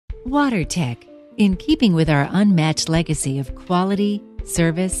WaterTech, in keeping with our unmatched legacy of quality,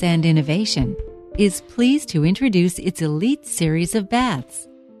 service, and innovation, is pleased to introduce its elite series of baths: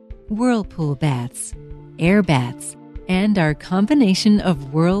 Whirlpool baths, air baths, and our combination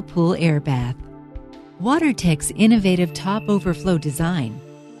of Whirlpool air bath. WaterTech's innovative top overflow design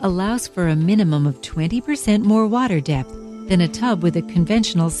allows for a minimum of 20% more water depth than a tub with a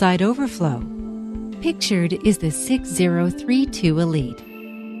conventional side overflow. Pictured is the 6032 Elite.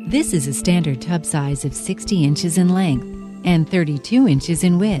 This is a standard tub size of 60 inches in length and 32 inches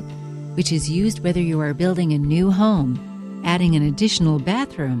in width, which is used whether you are building a new home, adding an additional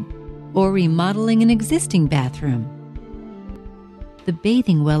bathroom, or remodeling an existing bathroom. The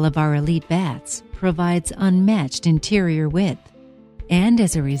bathing well of our Elite baths provides unmatched interior width, and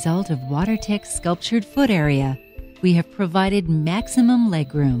as a result of WaterTech's sculptured foot area, we have provided maximum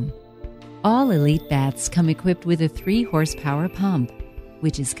legroom. All Elite baths come equipped with a 3-horsepower pump,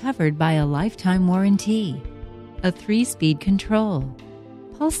 which is covered by a lifetime warranty, a 3-speed control,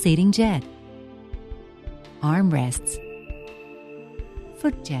 pulsating jet, armrests,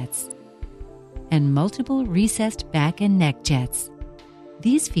 foot jets, and multiple recessed back and neck jets.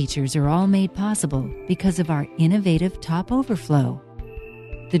 These features are all made possible because of our innovative top overflow.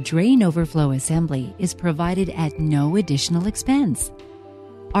 The drain overflow assembly is provided at no additional expense.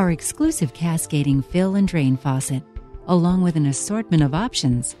 Our exclusive cascading fill and drain faucet, along with an assortment of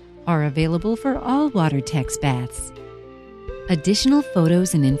options, are available for all WaterTech's baths. Additional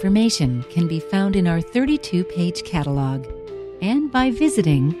photos and information can be found in our 32-page catalog and by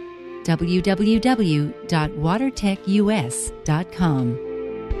visiting www.watertechus.com.